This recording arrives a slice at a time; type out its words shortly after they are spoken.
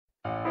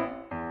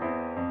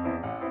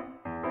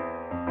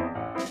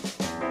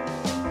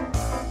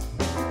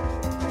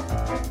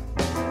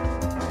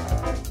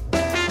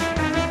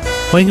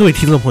欢迎各位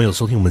听众朋友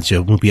收听我们节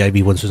目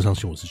BIB 问村上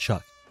讯，我是 Chuck。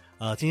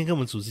今天跟我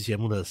们主持节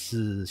目的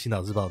是新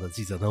岛日报的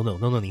记者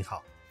NoNo 你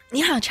好。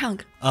你好 Chuck。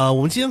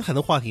我们今天谈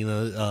的话题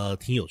呢，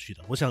挺有趣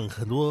的。我想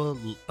很多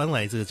搬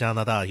来这个加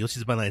拿大，尤其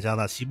是搬来加拿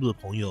大西部的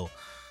朋友，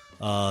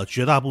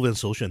绝大部分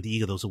首选第一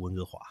个都是温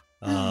哥华。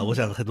我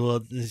想很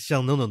多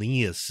像 NoNo 您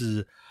也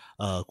是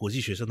国际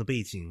学生的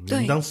背景，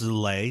您当时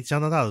来加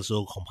拿大的时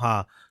候，恐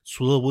怕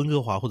除了温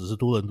哥华或者是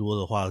多伦多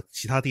的话，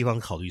其他地方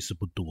考虑是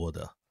不多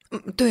的。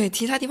对，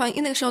其他地方因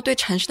为那个时候对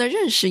城市的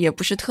认识也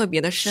不是特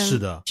别的深，是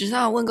的，只知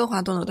道温哥华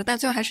多伦多，但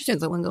最后还是选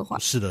择温哥华。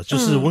是的，就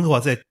是温哥华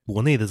在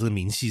国内的这个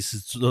名气是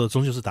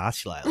终究是打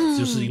起来了，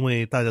就是因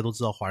为大家都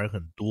知道华人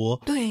很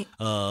多，对，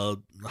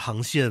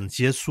航线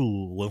接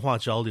触、文化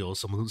交流，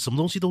什么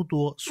东西都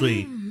多，所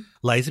以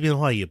来这边的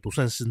话也不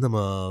算是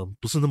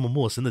不是那么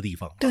陌生的地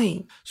方。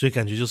对，所以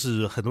感觉就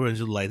是很多人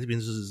就来这边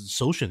就是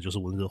首选就是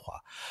温哥华，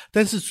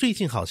但是最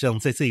近好像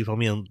在这一方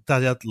面，大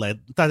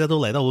家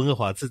都来到温哥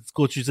华，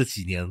过去这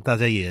几年，大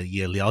家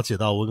也了解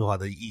到温哥华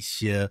的一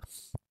些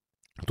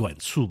短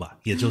处吧，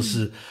也就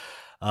是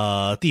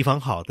地方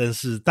好，但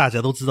是大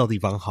家都知道地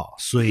方好，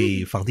所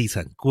以房地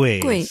产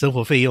贵，生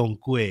活费用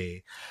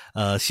贵，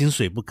薪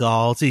水不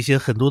高，这些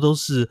很多都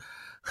是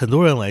很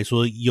多人来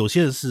说，有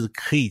些人是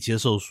可以接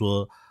受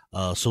说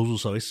收入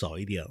稍微少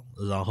一点，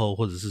然后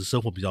或者是生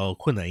活比较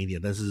困难一点，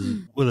但是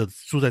为了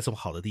住在这么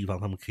好的地方，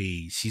他们可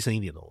以牺牲一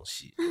点东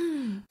西。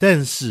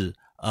但是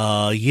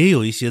也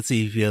有一些这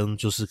一边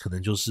就是可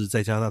能就是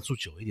在加拿大住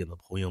久一点的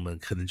朋友们，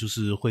可能就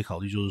是会考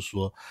虑就是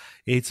说，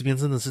这边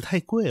真的是太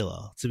贵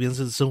了，这边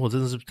是生活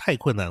真的是太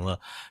困难了。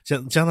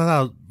加拿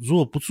大如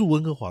果不住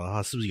温哥华的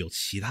话，是不是有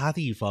其他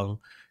地方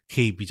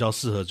可以比较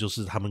适合，就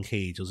是他们可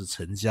以就是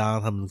成家，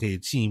他们可以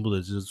进一步的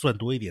就是赚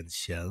多一点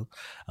钱，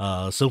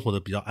生活的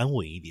比较安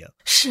稳一点。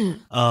是，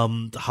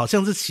好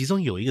像这其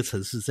中有一个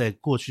城市在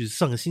过去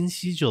上个星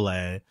期就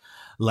来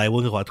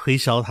温哥华推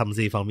销他们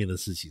这一方面的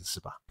事情，是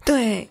吧？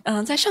对，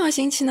在上个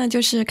星期呢，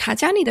就是卡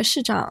加利的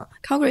市长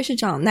Calgary 市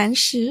长南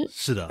石，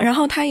是的，然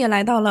后他也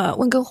来到了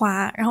温哥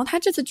华，然后他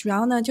这次主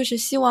要呢就是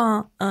希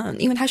望，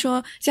因为他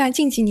说现在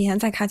近几年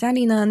在卡加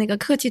利呢那个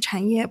科技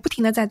产业不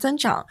停的在增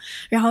长，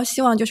然后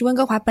希望就是温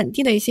哥华本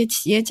地的一些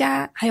企业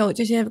家，还有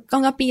这些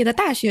刚刚毕业的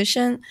大学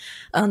生，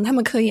他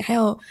们可以，还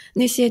有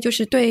那些就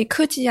是对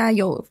科技啊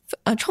有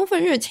充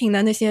分热情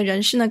的那些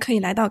人士呢，可以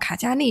来到卡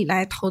加利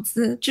来投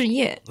资置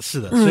业。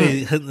是的，所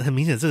以很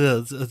明显，这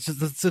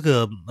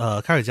个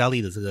卡尔加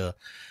利的这个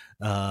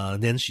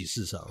Nancy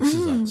市长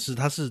是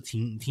他是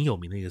挺有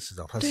名的一个市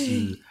长，他是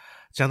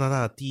加拿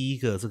大第一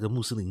个这个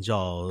穆斯林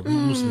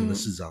的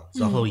市长，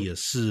然后也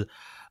是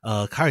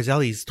卡尔加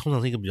利通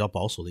常是一个比较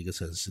保守的一个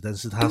城市，但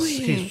是他可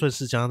以算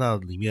是加拿大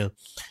里面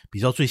比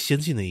较最先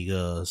进的一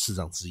个市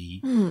长之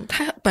一。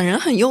他本人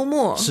很幽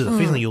默，是的，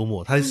非常幽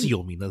默，他是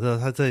有名的，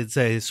他在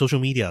social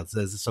media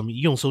在上面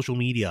用 social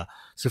media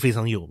是非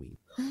常有名的。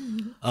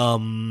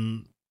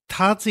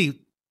他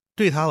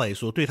对他来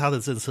说，对他的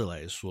政策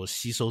来说，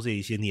吸收这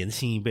一些年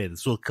轻一辈的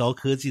做高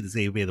科技的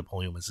这一辈的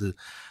朋友们是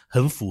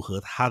很符合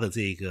他的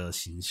这个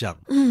形象，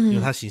因为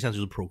他形象就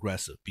是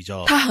progressive， 比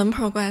较他很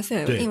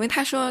progressive， 因为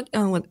他说，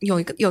我有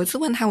一次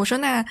问他，我说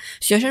那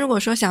学生如果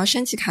说想要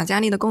申请卡加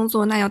利的工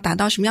作，那要达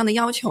到什么样的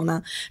要求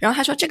呢？然后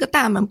他说这个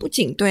大门不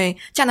仅对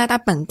加拿大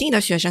本地的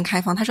学生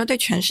开放，他说对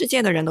全世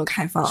界的人都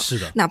开放，是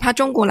的，哪怕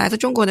来自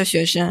中国的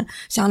学生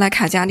想要来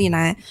卡加利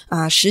来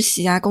实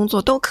习啊工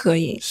作都可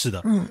以。是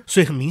的，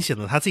所以很明显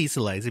的，他这一次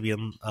来这边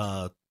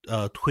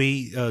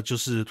就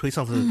是推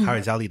上这个卡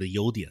尔加利的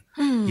优点，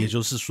也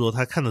就是说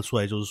他看得出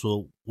来，就是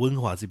说温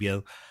哥华这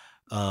边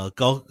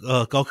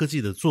高科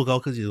技的做高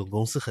科技的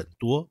公司很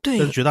多，对，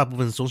但是绝大部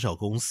分是中小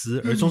公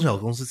司，而中小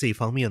公司这一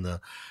方面呢，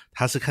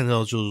他是看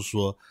到就是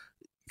说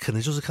可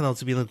能就是看到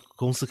这边的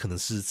公司可能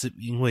是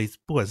因为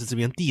不管是这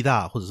边地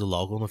大或者是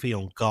劳工的费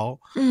用高，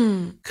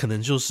可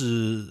能就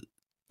是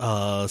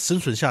生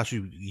存下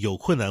去有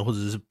困难，或者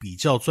是比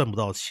较赚不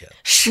到钱。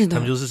是的，他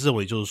们就是认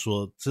为就是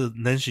说，这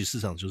Nancy 市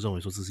场就认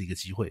为说这是一个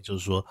机会，就是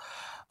说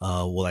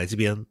我来这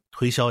边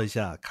推销一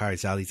下卡尔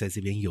加利在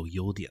这边有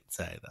优点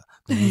在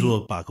的，您如果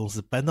把公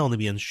司搬到那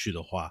边去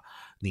的话，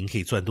您可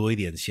以赚多一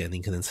点钱，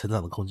您可能成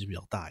长的空间比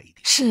较大一点。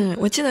是，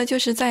我记得就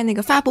是在那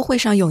个发布会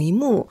上有一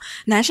幕，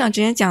南市长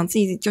直接讲自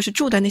己就是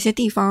住的那些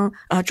地方，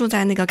住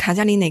在那个卡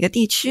加利哪个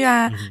地区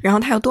啊，然后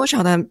他有多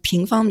少的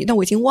平方米，但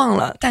我已经忘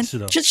了，但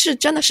这是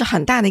真的是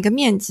很大的一个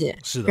面积。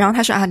是的。然后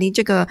他说离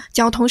这个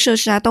交通设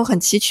施啊都很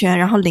齐全，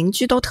然后邻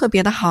居都特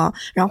别的好，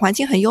然后环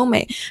境很优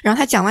美。然后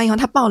他讲完以后，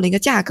他报了一个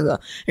价格，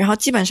然后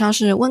基本上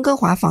是温哥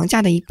华房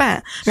价的一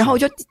半。然后我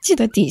就记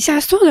得底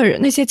下所有的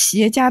人，那些企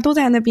业家都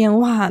在那边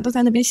都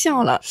在那边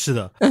笑了。是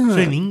的，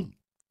所以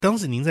当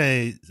时您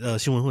在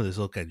新闻会的时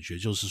候，感觉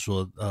就是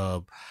说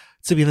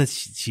这边的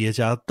企业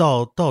家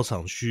到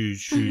场去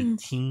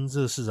听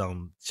这个市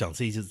长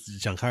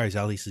讲卡尔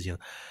加利事情，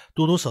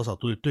多多少少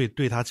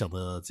对他讲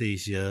的这一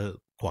些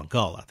广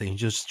告啦，等于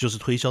就是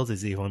推销在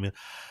这一方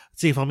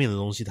面的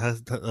东西，它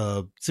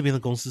这边的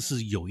公司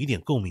是有一点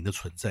共鸣的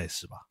存在，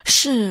是吧？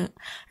是，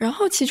然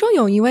后其中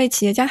有一位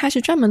企业家，他是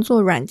专门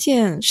做软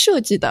件设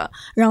计的，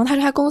然后他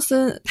是他公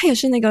司，他也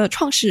是那个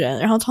创始人，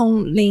然后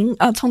从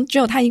只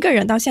有他一个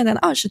人到现在的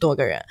20多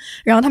个人，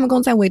然后他们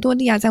共在维多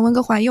利亚、在温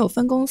哥华也有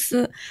分公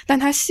司，但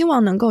他希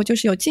望能够就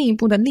是有进一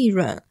步的利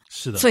润，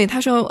是的，所以他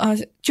说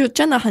就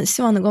真的很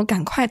希望能够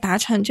赶快达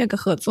成这个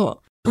合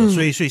作。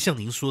所以像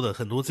您说的，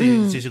很多这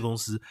些公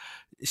司，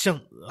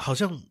好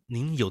像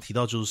您有提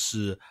到，就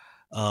是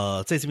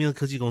在这边的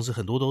科技公司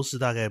很多都是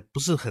大概不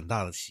是很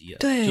大的企业，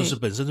对，就是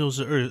本身就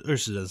是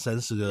20人、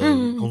30个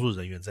工作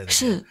人员在那边。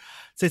是，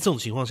在这种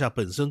情况下，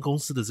本身公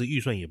司的这预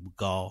算也不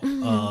高，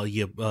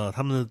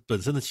他们本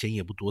身的钱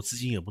也不多，资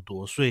金也不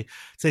多，所以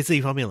在这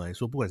一方面来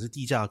说，不管是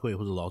地价贵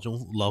或者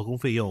劳工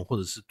费用，或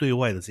者是对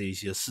外的这一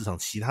些市场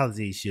其他的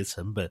这一些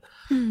成本，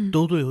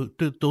都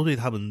对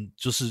他们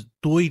就是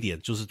多一点，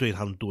就是对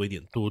他们多一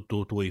点，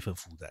多一份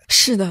负担。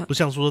是的，不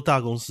像说大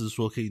公司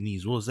说可以，你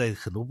如果在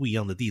很多不一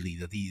样的地理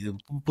的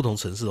不同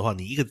城市的话，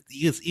你一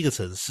个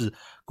城市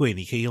贵，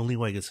你可以用另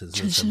外一个城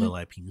市的成本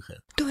来平衡。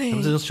对，他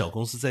们这种小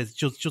公司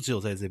就只有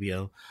在这边，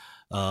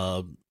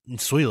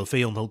所有的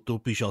费用都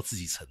必须要自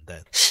己承担。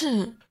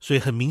是，所以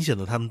很明显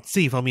的，他们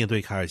这一方面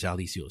对卡尔加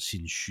里是有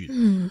兴趣的。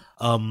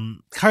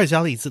卡尔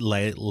加里是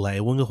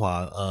来温哥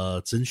华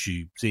争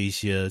取这一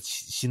些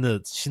新的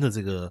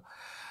这个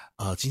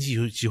经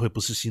济机会不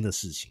是新的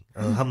事情。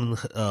他们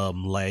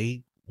来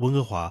温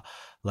哥华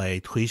来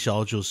推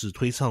销，就是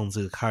推唱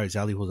这个卡尔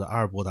加里或者阿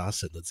尔伯达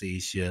省的这一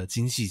些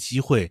经济机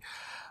会，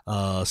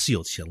是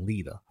有潜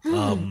力的。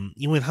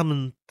因为他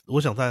们，我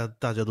想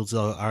大家都知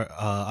道，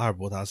阿尔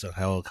伯达省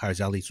还有卡尔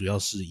加里主要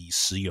是以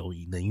石油、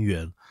以能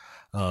源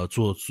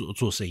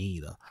做生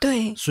意的。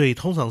对，所以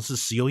通常是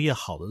石油业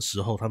好的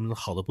时候，他们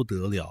好的不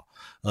得了，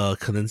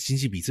可能经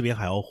济比这边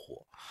还要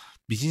火。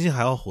比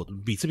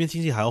这边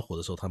经济还要火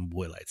的时候，他们不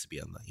会来这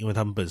边的，因为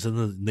他们本身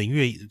的能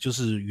源就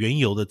是原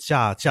油的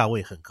价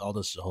位很高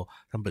的时候，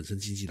他们本身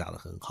经济打得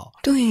很好。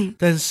对，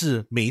但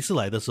是每一次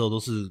来的时候都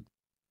是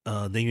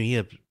能源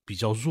业比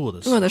较弱的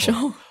时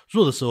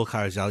候，卡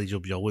尔加里就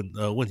比较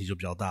问题就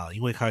比较大了，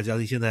因为卡尔加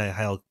里现在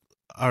还有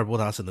阿尔伯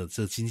达省的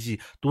这经济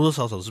多多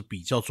少少是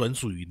比较专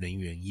注于能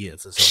源业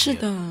这上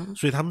面，是的，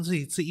所以他们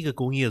这一个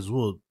工业如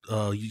果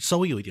稍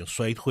微有一点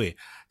衰退，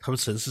他们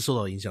城市受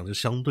到影响就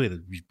相对的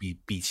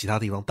比其他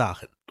地方大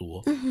很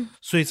多。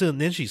所以这个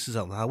Nancy 市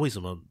长他为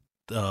什么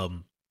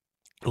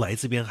来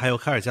这边，还有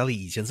卡尔加里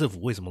以前政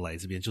府为什么来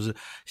这边，就是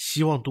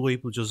希望多一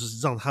步，就是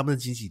让他们的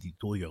经济体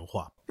多元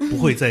化，不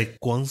会再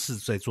光是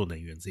在做能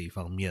源这一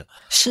方面。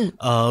是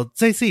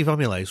在这一方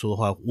面来说的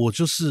话，我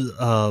就是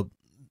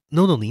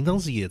Nono， 您当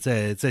时也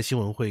在新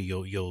闻会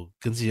有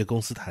跟这些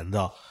公司谈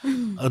到，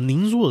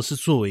您如果是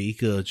作为一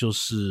个就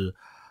是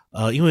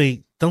因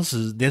为当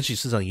时 Nancy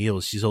市长也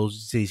有吸收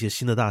这些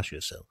新的大学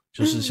生，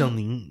就是像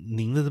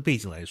您的背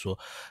景来说，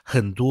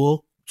很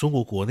多中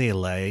国国内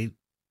来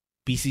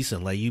BC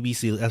省来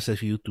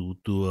UBC、SFU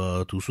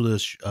读书的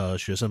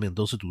学生们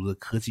都是读的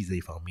科技这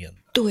一方面的。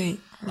对，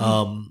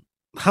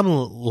他们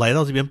来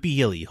到这边毕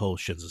业了以后，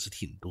选择是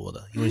挺多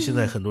的，因为现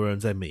在很多人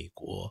在美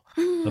国，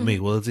美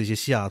国的这些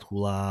西雅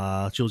图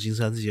啦、旧金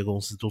山这些公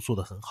司都做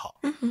得很好。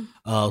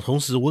同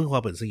时温哥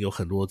华本身有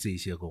很多这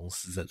些公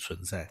司在存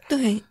在。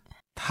对，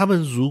他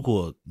们如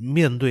果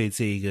面对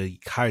这个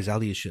卡尔加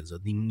里的选择，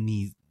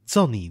你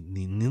照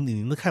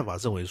您的看法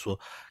认为说，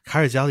卡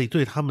尔加里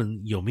对他们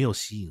有没有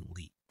吸引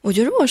力？我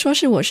觉得如果说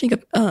是我是一个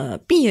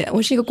毕业，我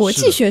是一个国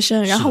际学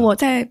生，然后我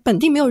在本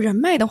地没有人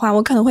脉的话，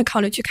我可能会考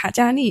虑去卡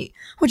加利，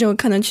或者我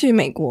可能去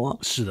美国。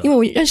是的，因为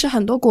我认识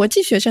很多国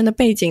际学生的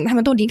背景，他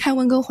们都离开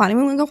温哥华，因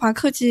为温哥华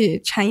科技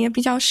产业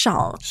比较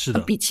少，是的，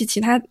比起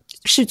其他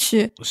市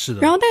区。是的。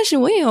然后但是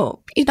我也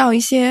有遇到一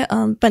些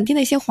本地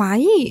的一些华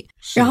裔，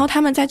然后他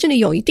们在这里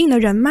有一定的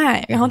人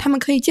脉，然后他们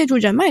可以借助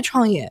人脉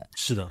创业。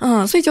是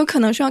的，所以就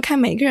可能是要看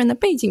每个人的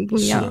背景不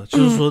一样。是的，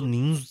就是说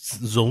您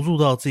融入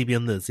到这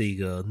边的这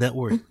个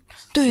network，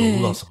对，融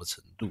入到什么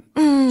程度？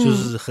就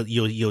是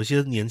有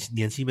些年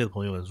轻一辈的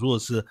朋友们，如果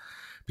是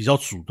比较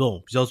主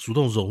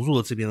动融入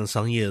了这边的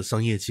商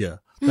业界，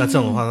那这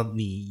样的话，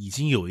你已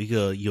经有一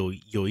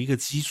个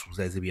基础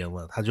在这边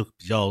了，他就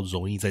比较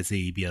容易在这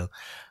一边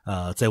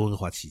在温哥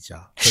华起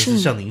家。但是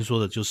像您说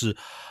的，就是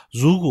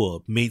如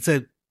果没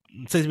在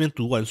这边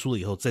读完书了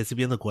以后，在这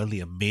边的关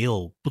联没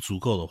有不足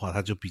够的话，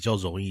他就比较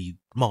容易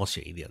冒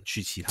险一点，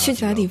去其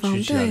他地方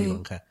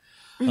看。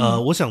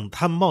我想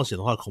他们冒险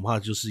的话，恐怕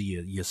就是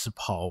也是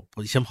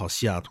先跑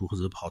西雅图或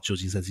者跑旧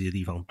金山这些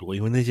地方多，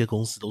因为那些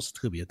公司都是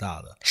特别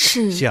大的。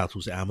是，西雅图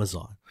是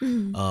Amazon，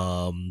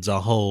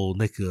然后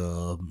那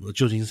个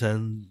旧金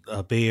山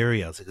Bay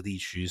Area 这个地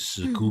区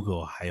是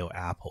Google 还有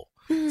Apple。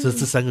这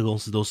三个公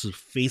司都是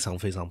非常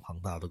非常庞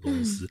大的公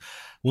司。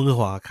温哥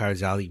华、卡尔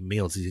加里没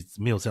有这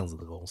样子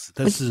的公司，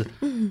但是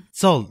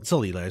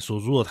照理来说，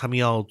如果他们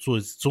要做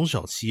中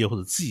小企业或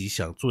者自己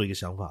想做一个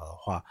想法的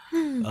话，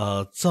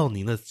照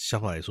您的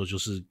想法来说，就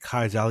是卡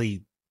尔加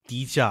里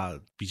低价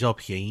比较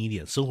便宜一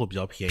点，生活比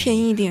较便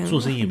宜一点，做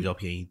生意也比较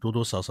便宜，多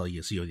多少少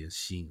也是有点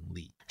吸引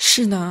力。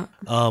是的，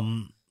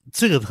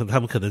这个他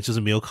们可能就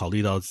是没有考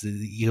虑到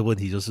一个问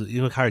题，就是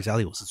因为卡尔加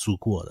里我是住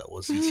过的，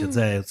我是以前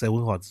在温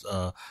哥华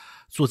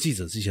做记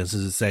者之前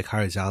是在卡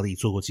尔加里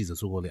做过记者，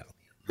做过2年。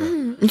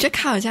你觉得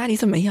卡尔加里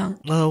怎么样？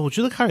我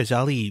觉得卡尔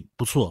加里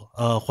不错，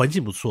环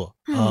境不错，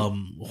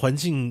环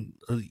境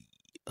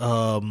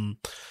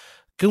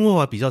跟温哥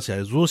华比较起来，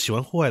如果喜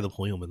欢户外的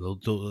朋友们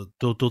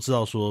都知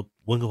道说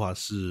温哥华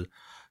是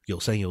有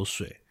山有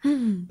水。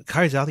卡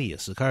尔加里也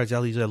是，卡尔加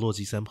里就在落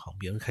基山旁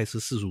边，开车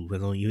45分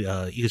钟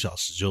1个小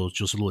时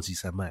就是落基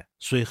山脉，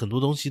所以很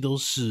多东西都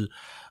是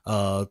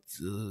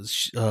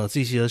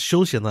这些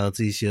休闲的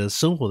这些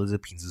生活的这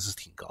品质是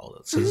挺高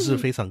的，城市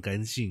非常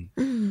干净，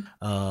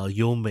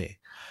优美。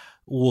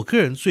我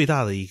个人最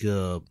大的一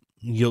个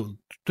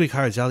对卡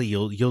尔加里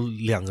有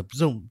2个这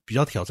种比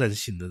较挑战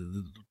性的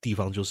地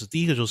方，就是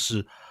第一个就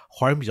是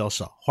华人比较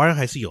少，华人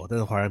还是有，但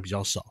是华人比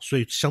较少，所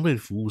以相对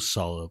服务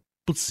少了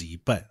不止一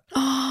半。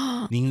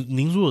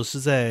您如果是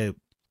在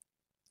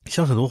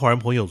像很多华人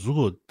朋友，如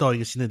果到一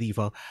个新的地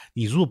方，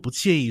你如果不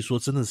介意说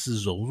真的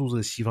是融入这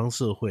个西方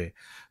社会，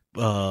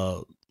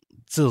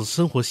这种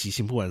生活习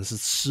性，不管是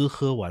吃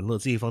喝玩乐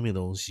这一方面的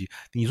东西，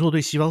你如果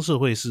对西方社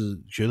会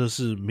是觉得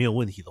是没有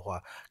问题的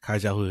话，卡尔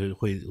加会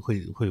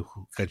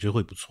感觉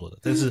会不错的。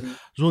但是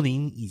如果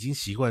您已经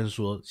习惯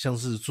说，像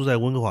是住在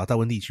温哥华大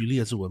温地区、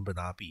列治文、本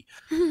拿比，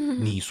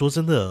你说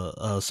真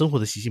的，生活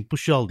的习性不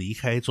需要离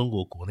开中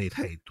国国内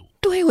太多。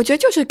对，我觉得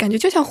就是感觉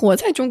就像活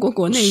在中国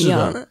国内一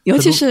样，尤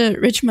其是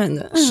Richmond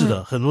是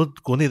的，很多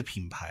国内的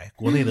品牌、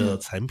国内的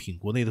产品、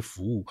国内的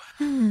服务，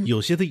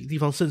有些的地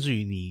方甚至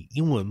于你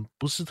英文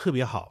不是特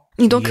别好，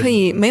你都可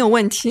以没有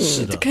问题，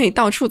是的，可以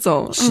到处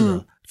走。是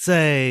的，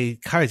在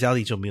卡尔加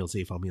里就没有这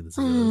一方面的这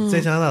个，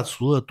在加拿大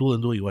除了多伦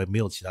多以外，没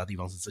有其他地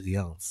方是这个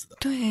样子的。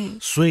对，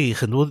所以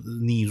很多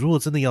你如果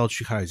真的要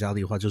去卡尔加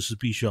里的话，就是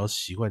必须要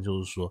习惯，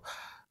就是说，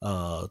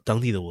当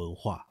地的文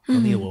化，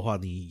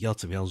你要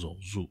怎么样融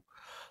入。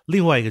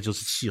另外一个就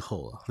是气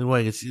候了，另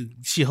外一个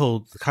气候，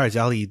卡尔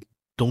加里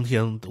冬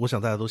天，我想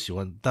大家都喜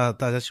欢，大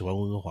家喜欢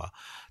温哥华，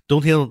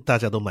冬天大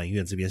家都埋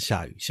怨这边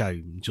下雨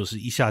就是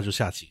一下就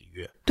下几个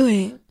月。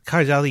对，卡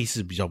尔加里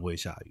是比较不会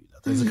下雨的，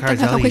但是卡尔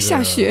加里会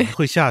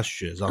下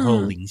雪，然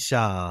后零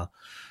下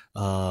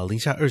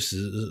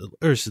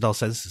20到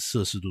30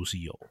摄氏度是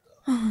有的。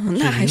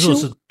那还是如果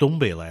是东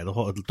北来的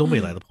朋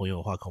友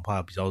的话，恐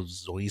怕比较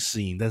容易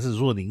适应。但是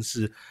如果您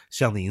是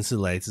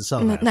来自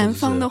上海南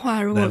方的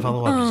话，比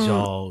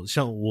较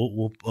像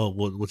我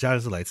家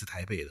人是来自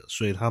台北的，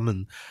所以他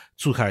们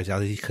住卡尔加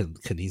里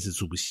肯定是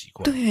住不习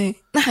惯。对，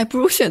那还不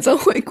如选择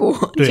回国。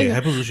对，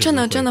还不如选择回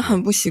国，真的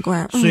很不习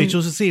惯。所以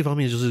就是这一方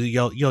面，就是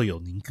要有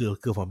您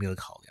各方面的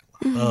考量。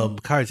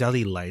卡尔加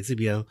里来这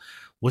边，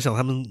我想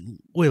他们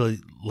为了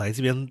来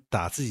这边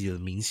打自己的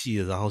名气，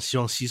然后希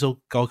望吸收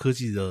高科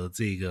技的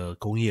这个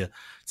工业，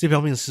这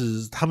方面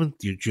是他们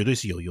也绝对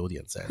是有优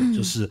点在的。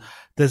就是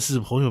但是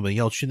朋友们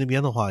要去那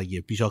边的话，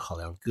也必须要考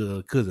量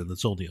个人的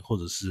重点，或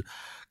者是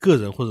个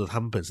人或者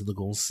他们本身的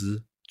公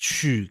司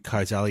去卡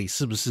尔加里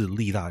是不是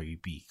利大于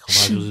弊，恐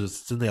怕就是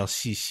真的要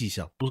细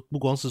想，不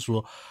光是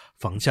说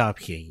房价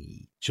便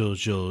宜，就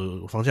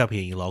房价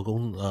便宜，劳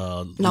工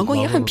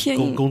也很便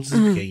宜，工资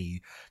便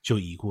宜就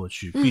移过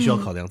去，必须要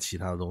考量其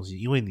他的东西。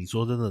因为你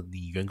说真的，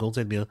你员工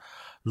在那边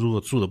如果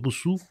住的不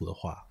舒服的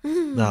话，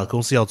那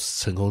公司要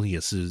成功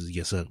也是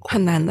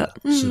很难的。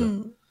是的。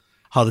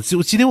好的，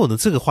今天我的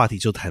这个话题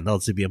就谈到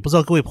这边，不知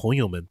道各位朋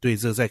友们对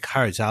这在卡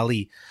尔加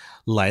里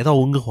来到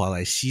温哥华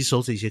来吸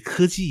收这些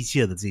科技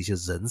界的这些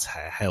人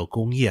才，还有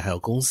工业，还有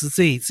公司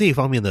这一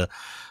方面的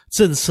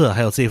政策，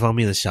还有这一方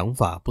面的想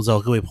法，不知道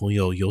各位朋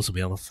友有什么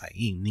样的反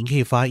应？您可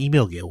以发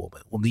email 给我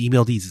们，我们的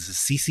email 地址是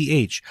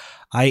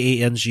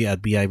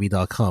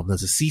cchiang@biv.com， 那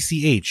是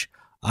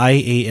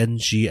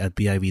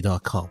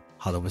cchiang@biv.com。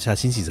好的，我们下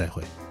星期再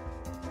会。